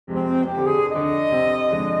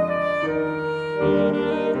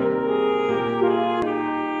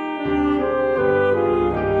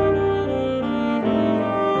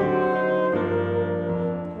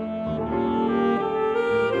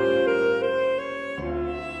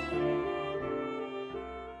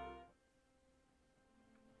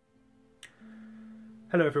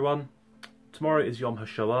Hello everyone. Tomorrow is Yom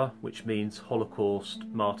HaShoah, which means Holocaust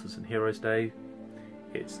Martyrs and Heroes Day.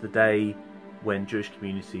 It's the day when Jewish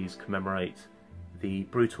communities commemorate the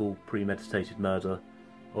brutal premeditated murder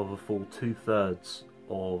of a full 2/3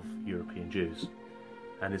 of European Jews,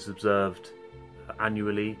 and is observed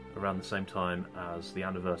annually around the same time as the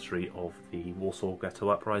anniversary of the Warsaw Ghetto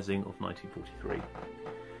Uprising of 1943.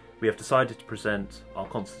 We have decided to present our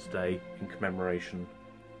concert today in commemoration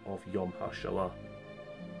of Yom HaShoah.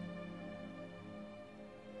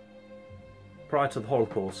 Prior to the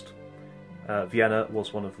Holocaust, Vienna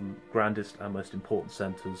was one of the grandest and most important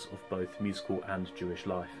centres of both musical and Jewish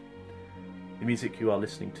life. The music you are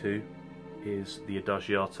listening to is the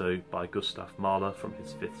Adagiato by Gustav Mahler from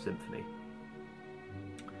his Fifth Symphony.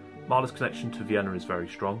 Mahler's connection to Vienna is very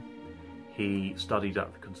strong. He studied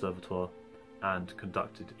at the Conservatoire and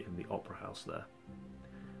conducted in the Opera House there.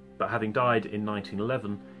 But having died in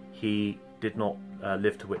 1911, he did not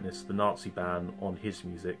live to witness the Nazi ban on his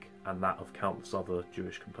music and that of countless other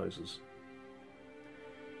Jewish composers.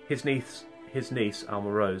 His niece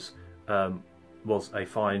Alma Rose, was a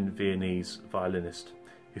fine Viennese violinist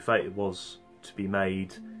whose fate it was to be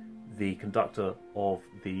made the conductor of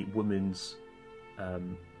the women's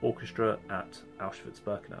orchestra at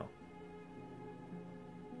Auschwitz-Birkenau.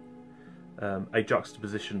 A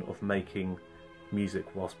juxtaposition of making music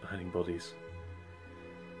whilst burning bodies.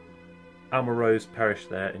 Alma Rose perished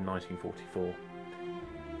there in 1944.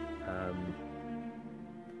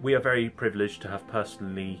 We are very privileged to have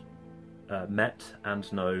personally met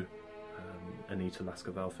and know Anita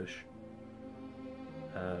Lasker-Wellfisch,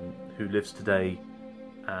 who lives today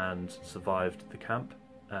and survived the camp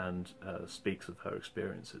and speaks of her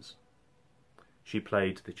experiences. She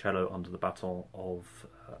played the cello under the baton of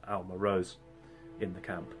Alma Rose in the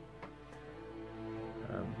camp.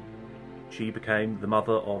 She became the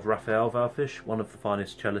mother of Raphael Wellfisch, one of the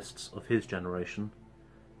finest cellists of his generation,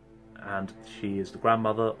 and she is the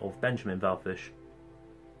grandmother of Benjamin Wellfisch,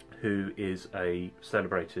 who is a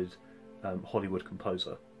celebrated Hollywood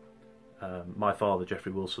composer. My father,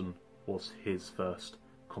 Jeffrey Wilson, was his first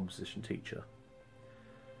composition teacher.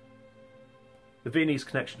 The Viennese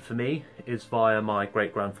connection for me is via my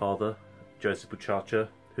great-grandfather, Josef,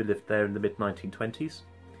 who lived there in the mid-1920s,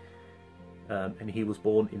 and he was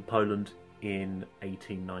born in Poland in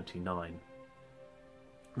 1899.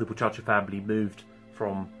 The Buchacha family moved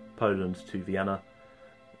from Poland to Vienna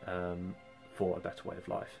for a better way of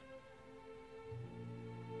life.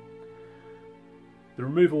 The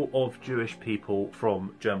removal of Jewish people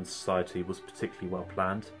from German society was particularly well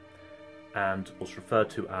planned and was referred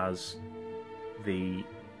to as the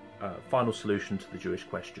final solution to the Jewish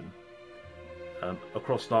question.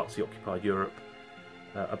 Across Nazi-occupied Europe,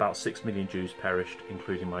 about 6 million Jews perished,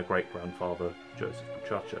 including my great-grandfather, Josef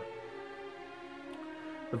Buchacha.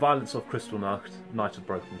 The violence of Kristallnacht, Night of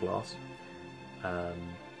Broken Glass,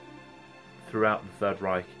 throughout the Third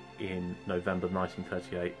Reich in November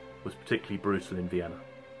 1938 was particularly brutal in Vienna.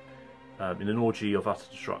 In an orgy of utter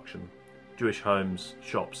destruction, Jewish homes,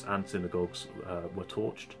 shops and synagogues were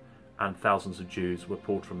torched, and thousands of Jews were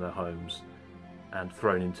pulled from their homes and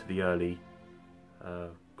thrown into the early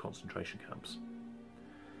concentration camps.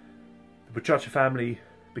 The Buchacha family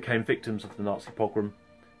became victims of the Nazi pogrom,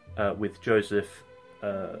 with Josef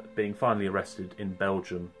being finally arrested in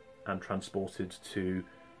Belgium and transported to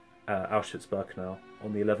Auschwitz-Birkenau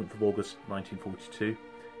on the 11th of August 1942,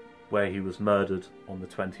 where he was murdered on the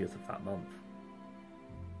 20th of that month.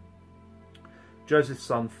 Josef's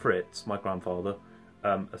son Fritz, my grandfather,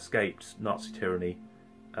 escaped Nazi tyranny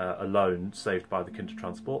alone, saved by the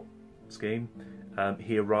Kindertransport scheme.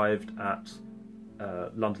 He arrived at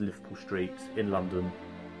London-Liverpool Street in London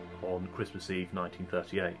on Christmas Eve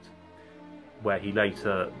 1938, where he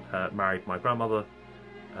later married my grandmother,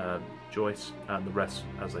 Joyce, and the rest,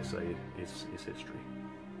 as they say, is history.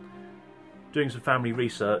 Doing some family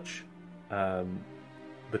research, the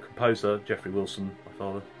composer, Jeffrey Wilson, my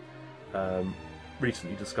father,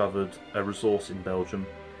 recently discovered a resource in Belgium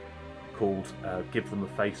called Give Them a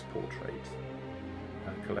Face Portrait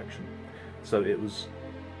collection. So it was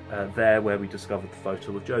there where we discovered the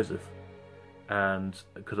photo of Joseph, and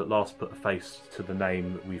could at last put a face to the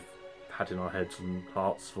name that we've had in our heads and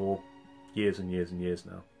hearts for years and years and years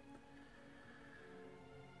now.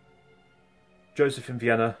 Joseph in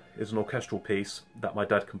Vienna is an orchestral piece that my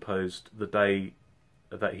dad composed the day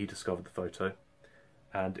that he discovered the photo,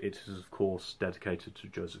 and it is of course dedicated to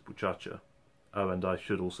Josef Buchacha. Oh, and I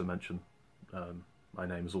should also mention my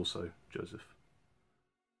name is also Joseph.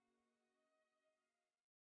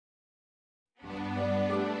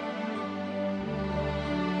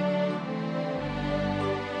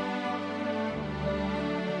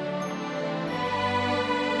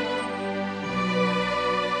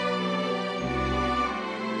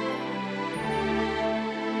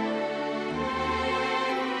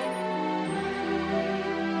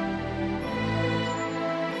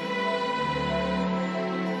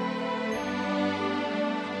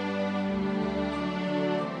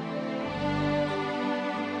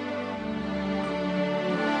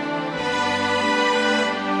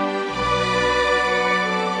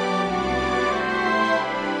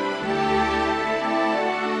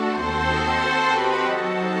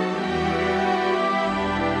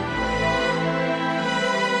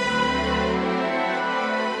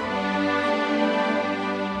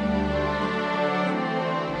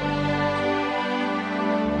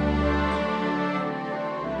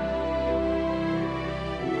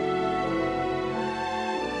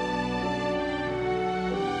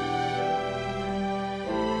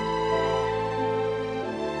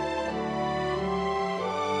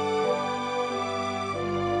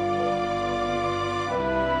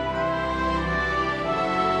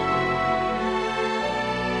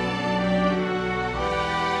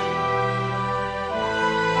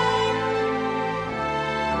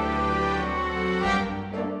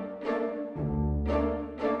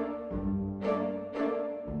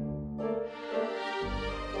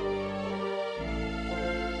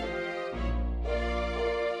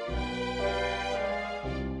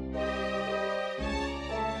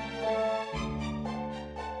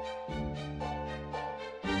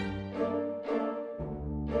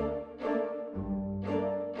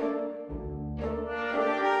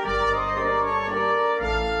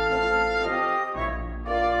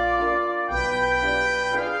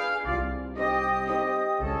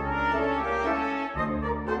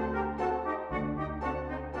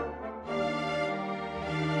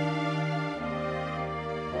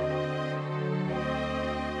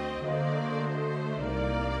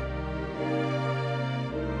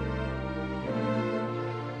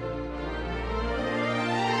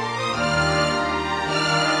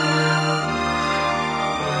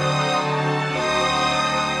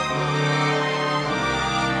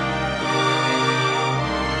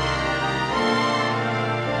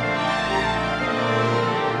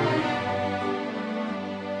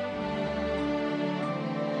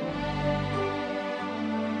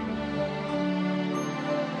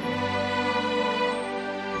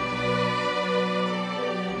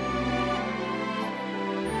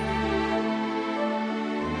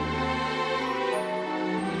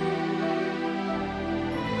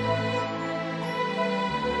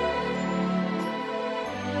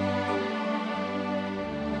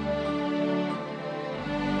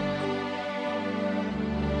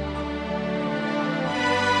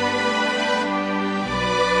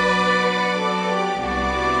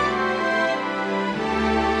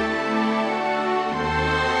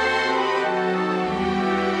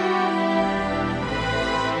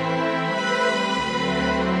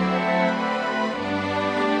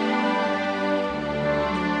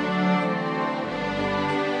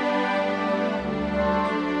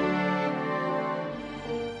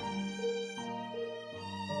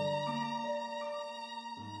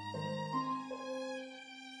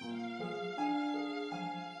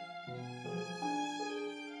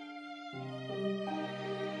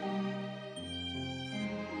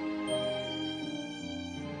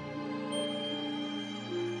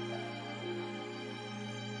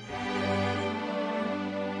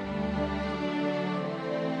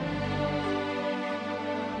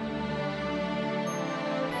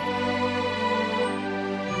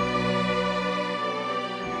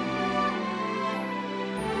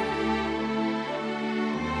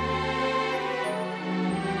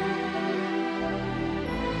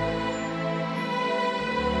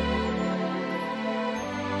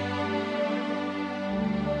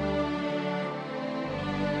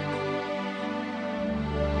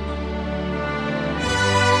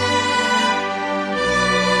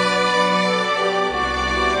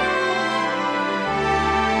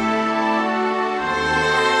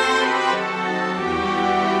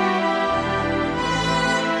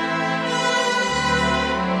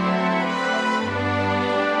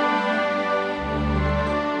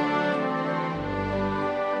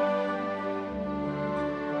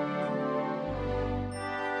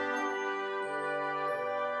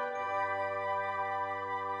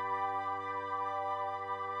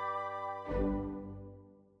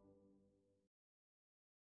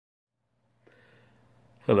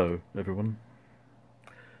 Hello, everyone.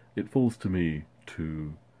 It falls to me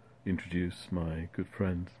to introduce my good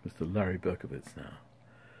friend, Mr. Larry Berkovitz, now,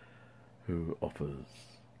 who offers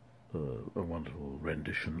a wonderful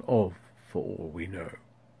rendition of For All We Know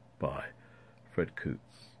by Fred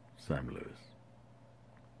Coots, Sam Lewis.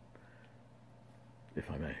 If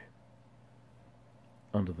I may.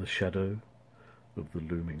 Under the shadow of the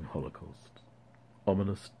looming Holocaust,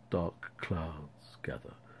 ominous dark clouds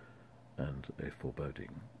gather, and a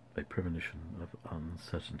foreboding, a premonition of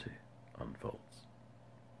uncertainty unfolds.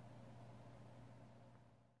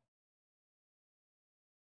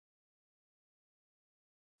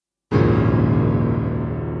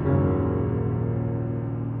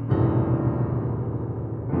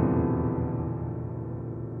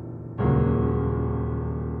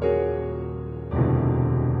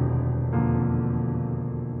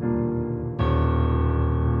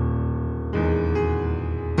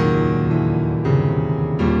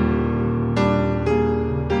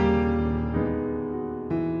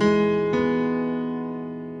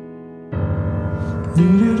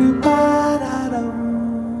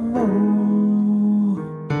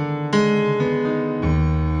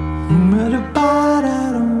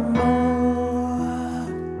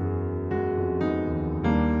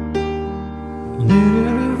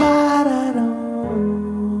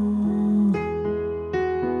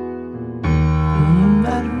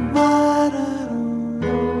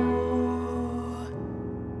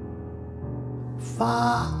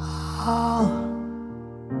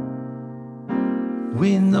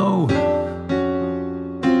 We know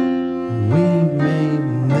we may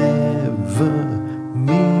never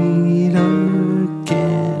meet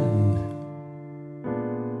again.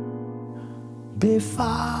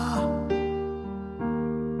 Before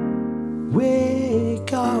we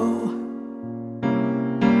go,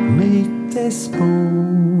 make this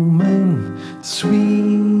moment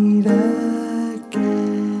sweet again.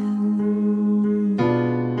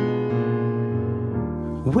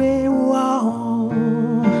 We won't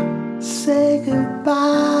say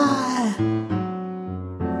goodbye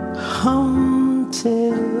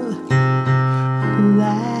until the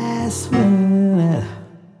last minute.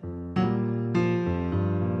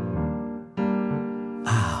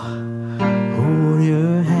 I'll hold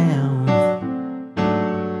your hand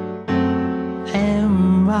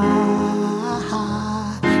and my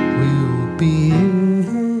heart will be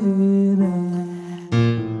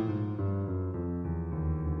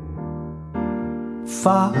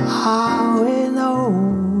far we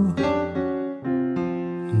know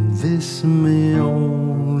this may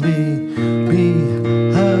only be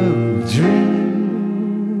a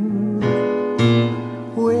dream.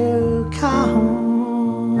 We'll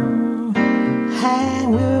come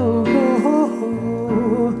and we'll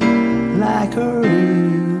go like a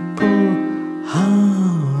ripple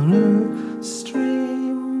on a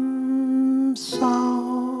stream. So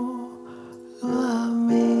love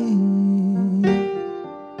me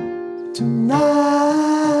tonight.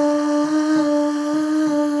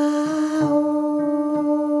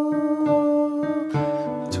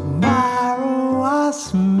 Tomorrow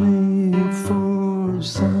was made for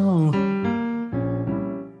some.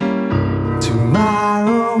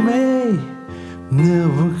 Tomorrow may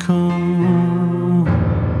never come.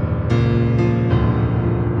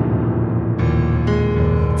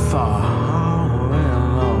 Far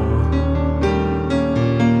and long.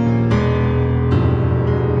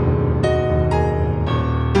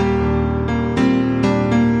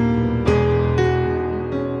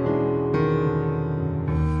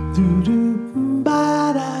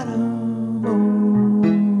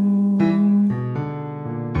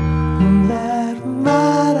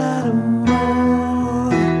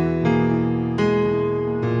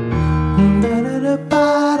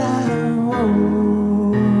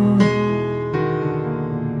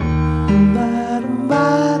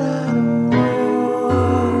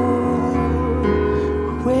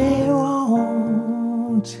 We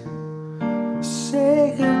won't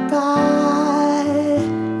say goodbye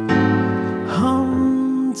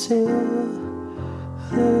until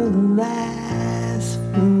the last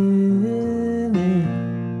minute.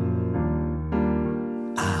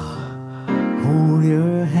 I'll hold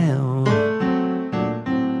your hand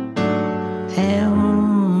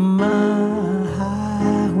and my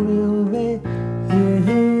heart will be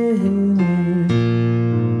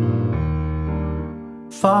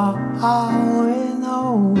far we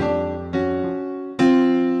know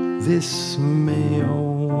this may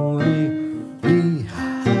only be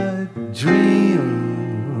a dream.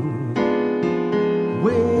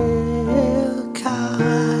 We'll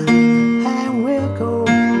come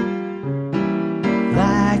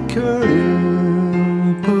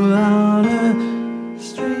curtain, pull out a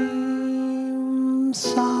stream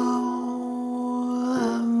saw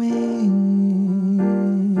me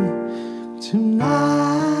tonight.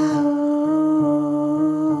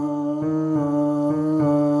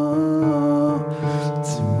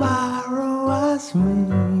 Tomorrow ask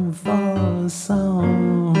me for a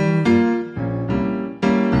song.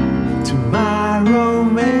 Tomorrow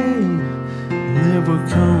may never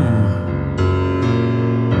come.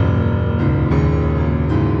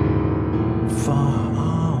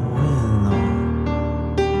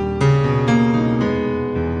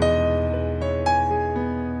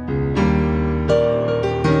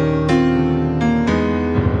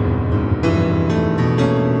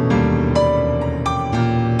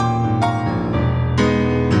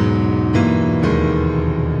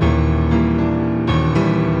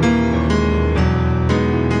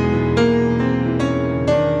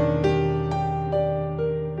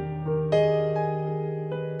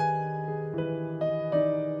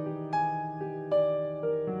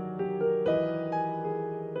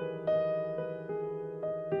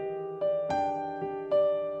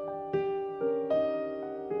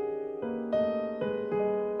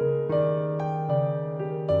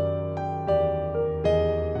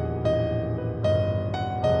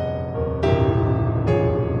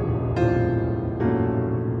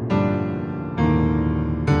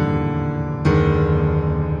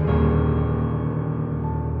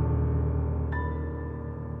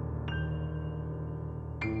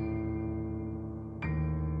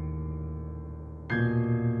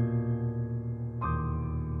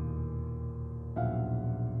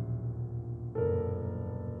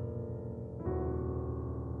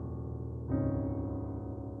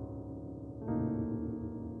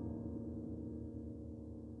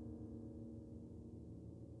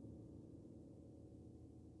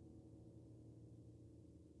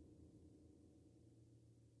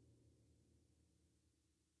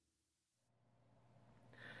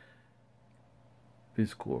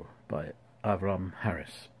 Yizkor by Avram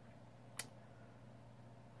Harris.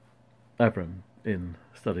 Avram, in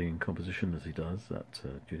studying composition as he does at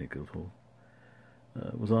Junior Guildhall,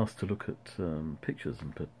 was asked to look at pictures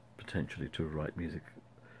and potentially to write music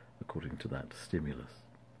according to that stimulus.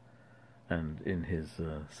 And in his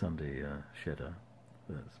Sunday Sheder,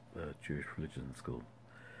 the Jewish religion school,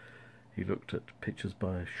 he looked at pictures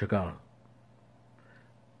by Schuck.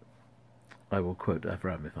 I will quote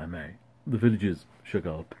Avram if I may. The villages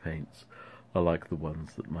Chagall paints are like the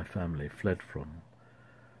ones that my family fled from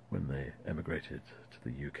when they emigrated to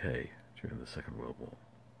the UK during the Second World War.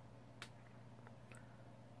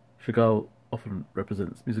 Chagall often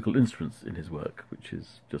represents musical instruments in his work, which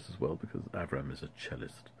is just as well because Avram is a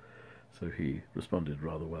cellist, so he responded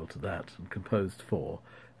rather well to that and composed for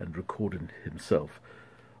and recorded himself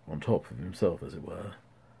on top of himself, as it were,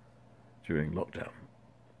 during lockdown.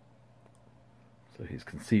 So he's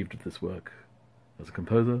conceived of this work as a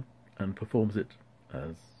composer and performs it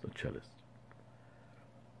as a cellist.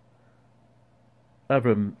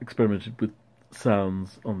 Avram experimented with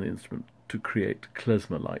sounds on the instrument to create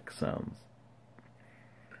klezmer-like sounds,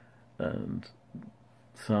 and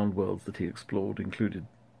sound worlds that he explored included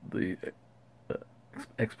the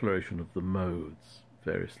exploration of the modes,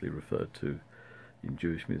 variously referred to in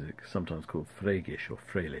Jewish music, sometimes called Freigisch or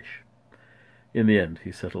Freilish. In the end,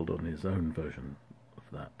 he settled on his own version of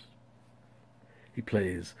that. He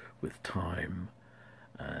plays with time,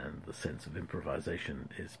 and the sense of improvisation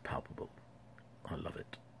is palpable. I love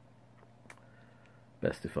it.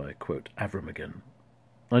 Best if I quote Avram again.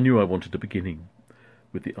 I knew I wanted a beginning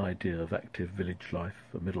with the idea of active village life,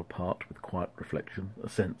 a middle part with quiet reflection, a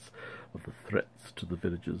sense of the threats to the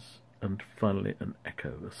villagers, and finally an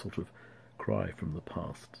echo, a sort of cry from the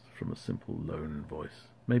past, from a simple lone voice,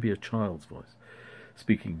 maybe a child's voice,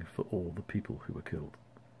 speaking for all the people who were killed.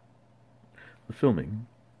 The filming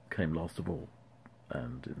came last of all,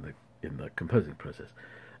 and in the composing process,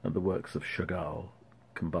 and the works of Chagall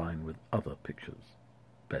combine with other pictures.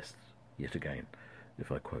 Best, yet again,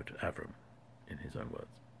 if I quote Avram in his own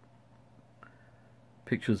words.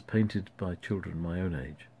 Pictures painted by children my own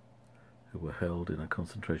age, who were held in a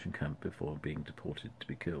concentration camp before being deported to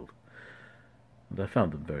be killed, and I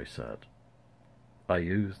found them very sad. I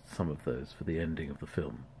used some of those for the ending of the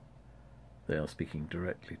film. They are speaking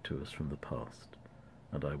directly to us from the past,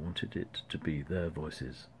 and I wanted it to be their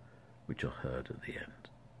voices which are heard at the end.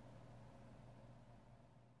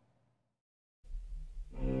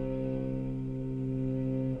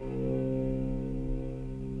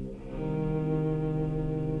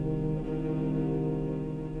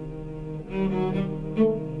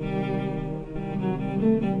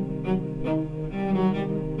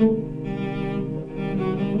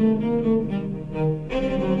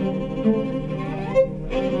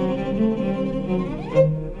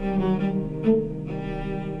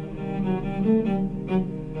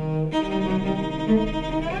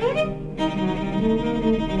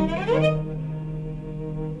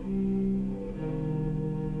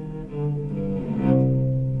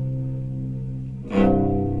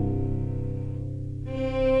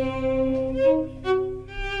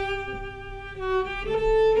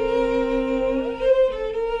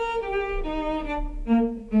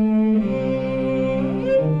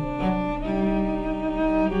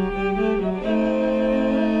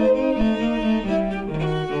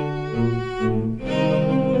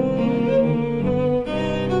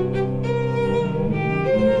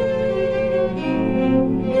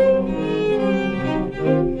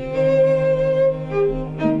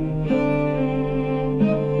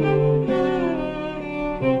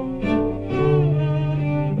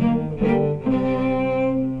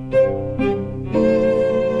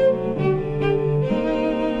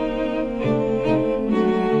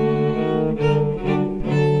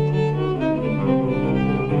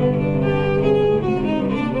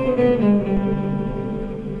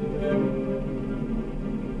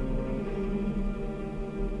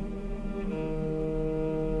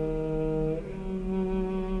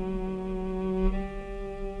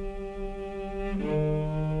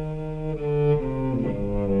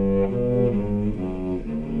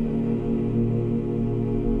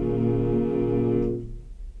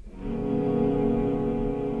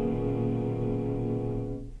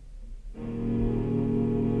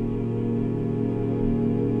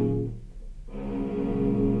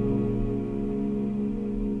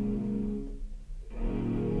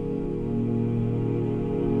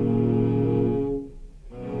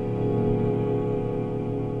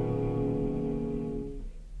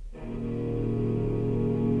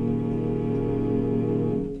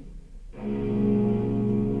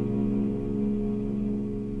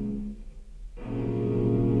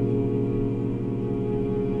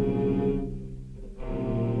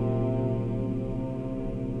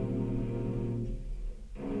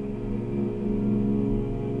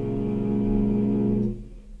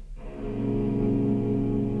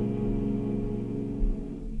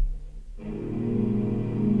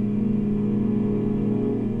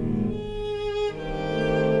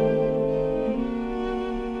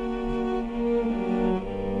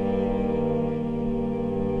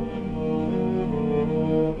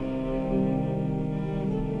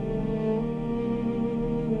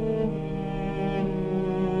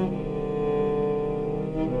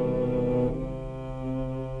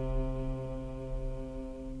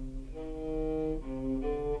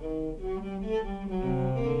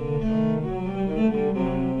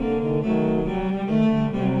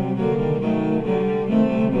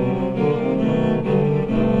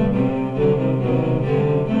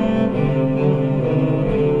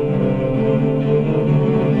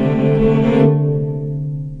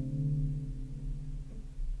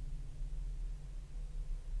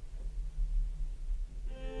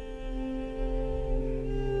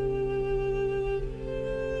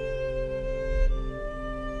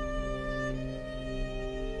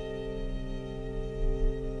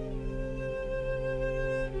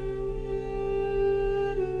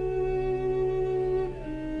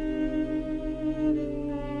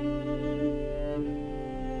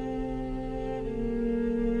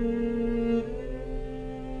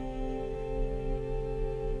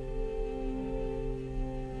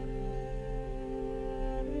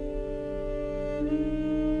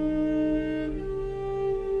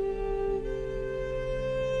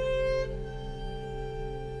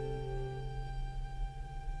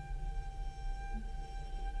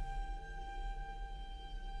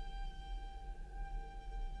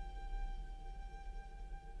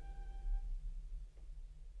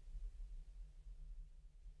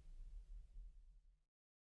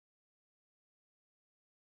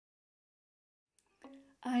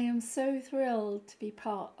 I am so thrilled to be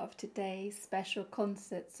part of today's special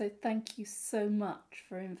concert, so thank you so much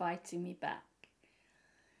for inviting me back.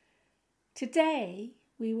 Today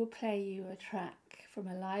we will play you a track from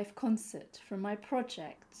a live concert from my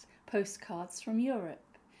project, Postcards from Europe,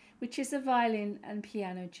 which is a violin and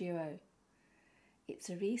piano duo.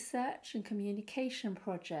 It's a research and communication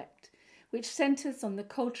project which centres on the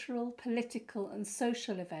cultural, political and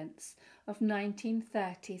social events of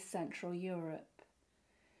 1930s Central Europe.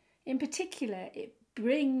 In particular, it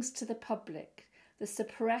brings to the public the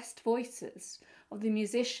suppressed voices of the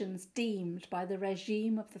musicians deemed by the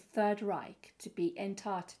regime of the Third Reich to be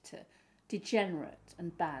entartete, degenerate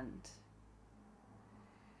and banned.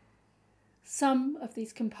 Some of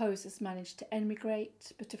these composers managed to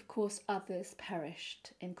emigrate, but of course others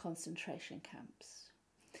perished in concentration camps.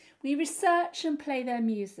 We research and play their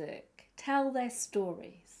music, tell their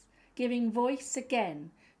stories, giving voice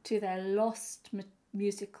again to their lost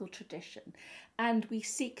musical tradition, and we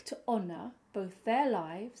seek to honour both their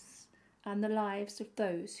lives and the lives of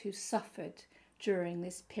those who suffered during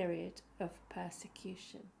this period of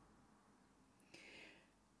persecution.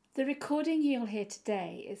 The recording you'll hear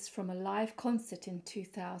today is from a live concert in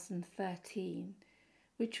 2013,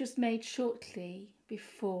 which was made shortly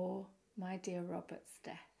before my dear Robert's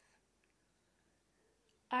death.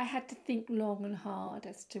 I had to think long and hard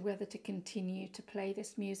as to whether to continue to play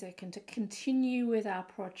this music and to continue with our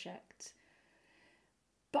project.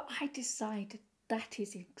 But I decided that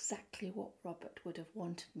is exactly what Robert would have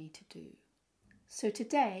wanted me to do. So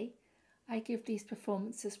today, I give these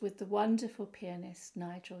performances with the wonderful pianist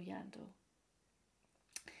Nigel Yandel.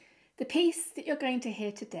 The piece that you're going to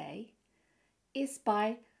hear today is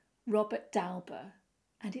by Robert Dauber,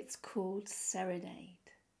 and it's called Serenade.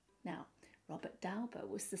 Now, Robert Dauber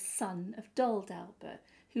was the son of Dol Dauber,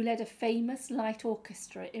 who led a famous light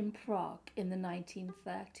orchestra in Prague in the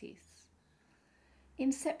 1930s.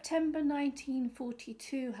 In September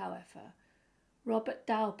 1942, however, Robert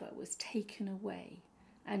Dauber was taken away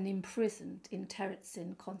and imprisoned in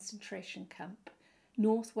Terezin concentration camp,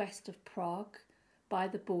 northwest of Prague, by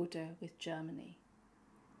the border with Germany.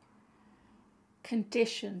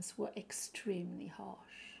 Conditions were extremely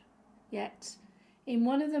harsh, yet in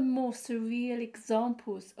one of the more surreal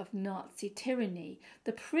examples of Nazi tyranny,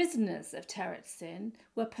 the prisoners of Terezin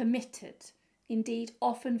were permitted, indeed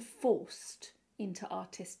often forced, into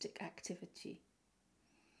artistic activity.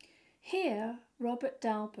 Here, Robert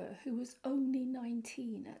Dauber, who was only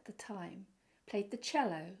 19 at the time, played the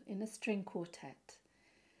cello in a string quartet,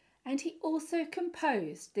 and he also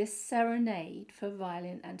composed this serenade for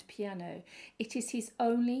violin and piano. It is his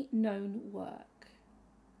only known work.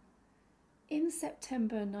 In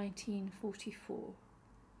September 1944,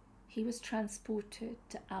 he was transported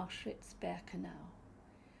to Auschwitz-Birkenau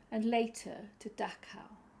and later to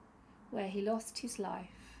Dachau, where he lost his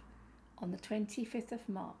life on the 25th of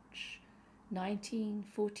March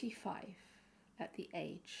 1945 at the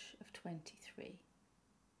age of 23.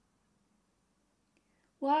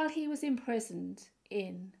 While he was imprisoned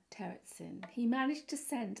in Terezin, he managed to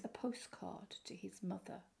send a postcard to his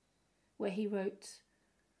mother, where he wrote,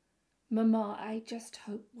 "Mama, I just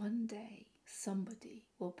hope one day somebody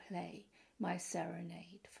will play my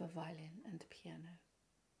serenade for violin and piano."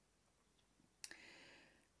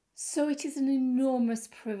 So it is an enormous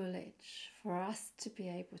privilege for us to be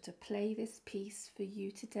able to play this piece for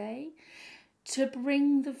you today, to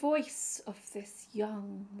bring the voice of this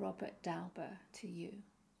young Robert Dauber to you.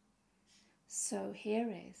 So here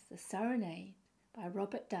is the Serenade by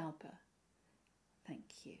Robert Dauber.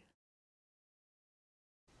 Thank you.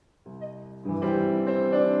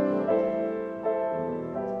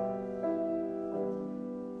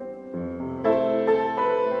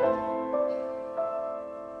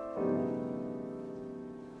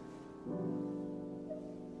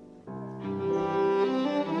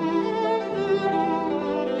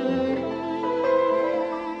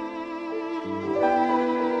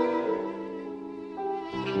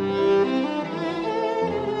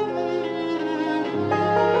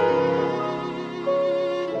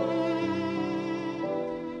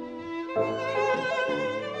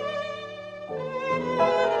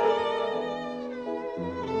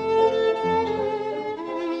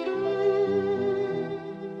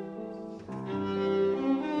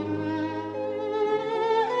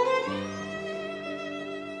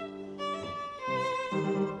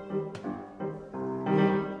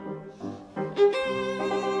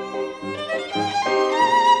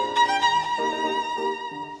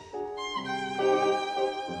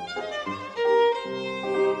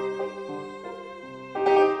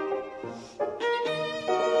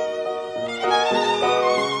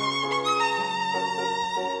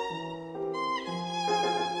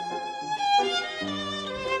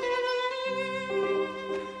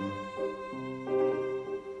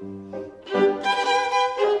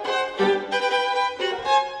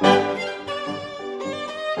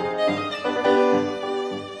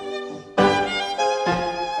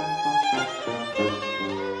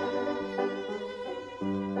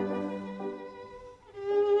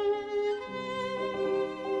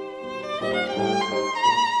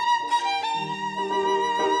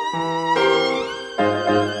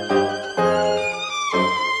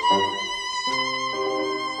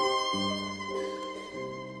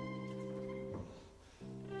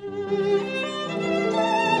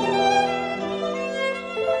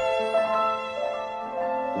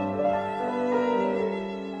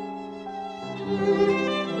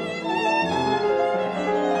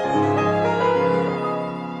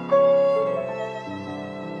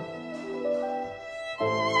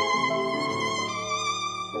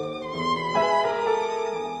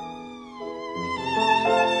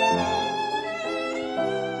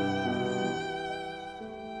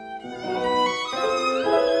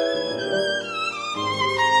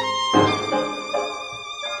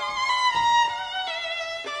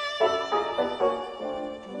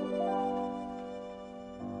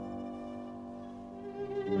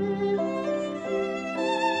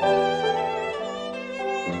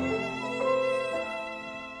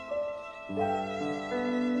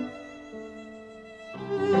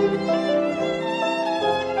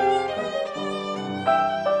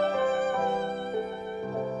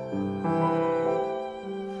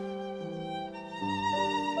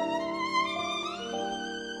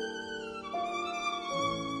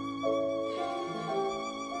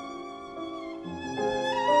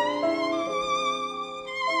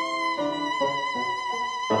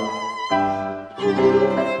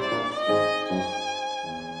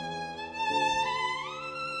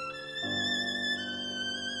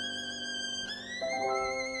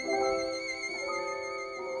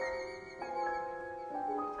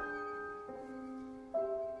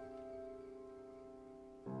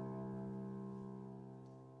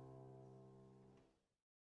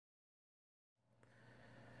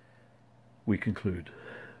 We conclude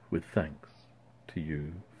with thanks to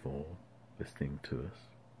you for listening to us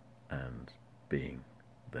and being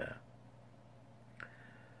there.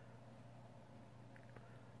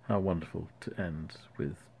 How wonderful to end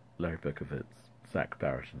with Larry Berkovitz, Zach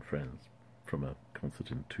Barrett and friends from a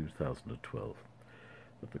concert in 2012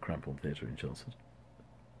 at the Crampon Theatre in Chelmsford.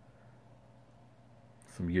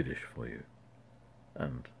 Some Yiddish for you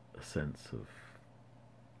and a sense of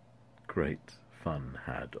great fun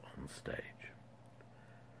had on stage.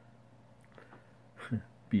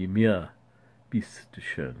 Bei mir bist du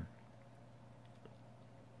schön.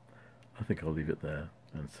 I think I'll leave it there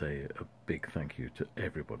and say a big thank you to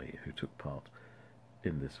everybody who took part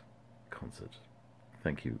in this concert.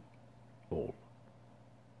 Thank you all.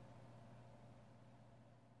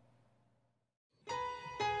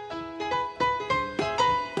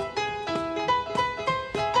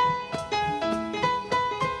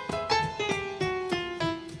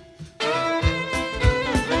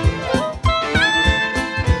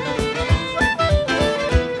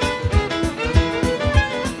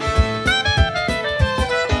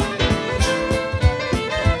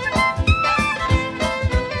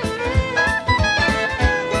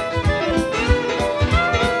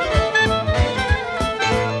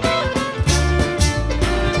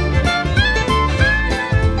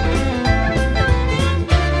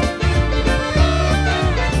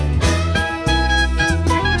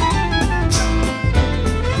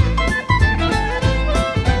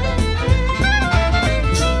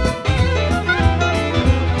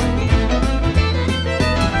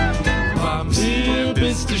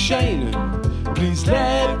 Please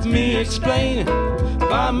let me explain.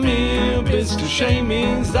 Bei mir bist du schön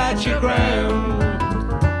means that you're ground.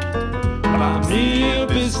 Bei mir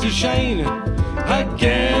bist du schön.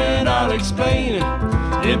 Again I'll explain.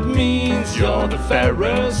 It means you're the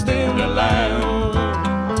fairest in the land.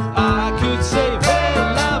 I could say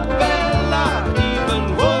Bella, Bella,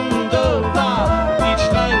 even wonderful.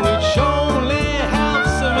 Each language only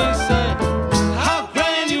helps me say how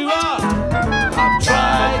grand you are. I've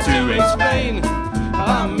tried to explain.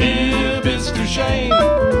 Bei mir bist du schön.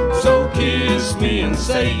 So kiss me and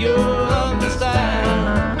say you understand.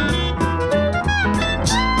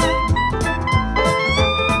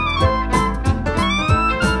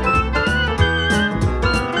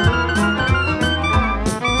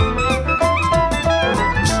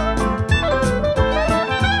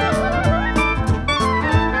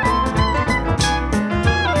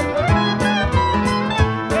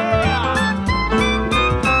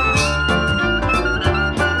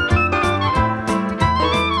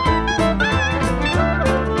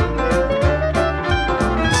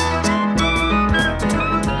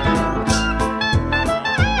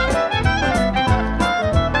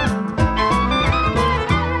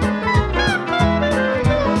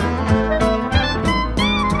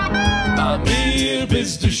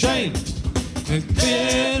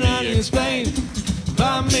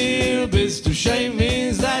 schön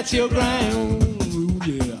means that you're ground. Ooh,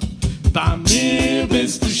 yeah. Bei mir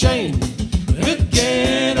bist du schön.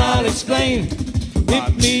 Again, I'll explain.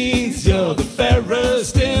 It means you're the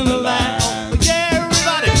fairest in the land. Yeah,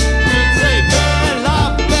 everybody, say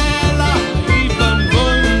Bella, Bella, even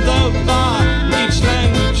wunderbar. Each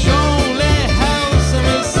language only has a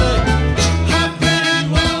message. How pretty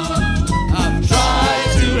you are. I've tried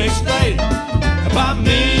to explain. Bei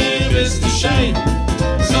mir bist du schön.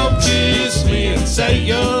 So kiss me and say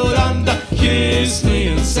you're under. Kiss me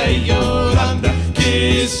and say you're under.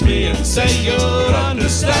 Kiss me and say you'll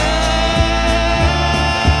understand.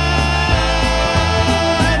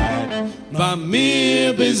 Bei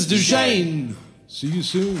mir bist du schön. See you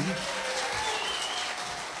soon.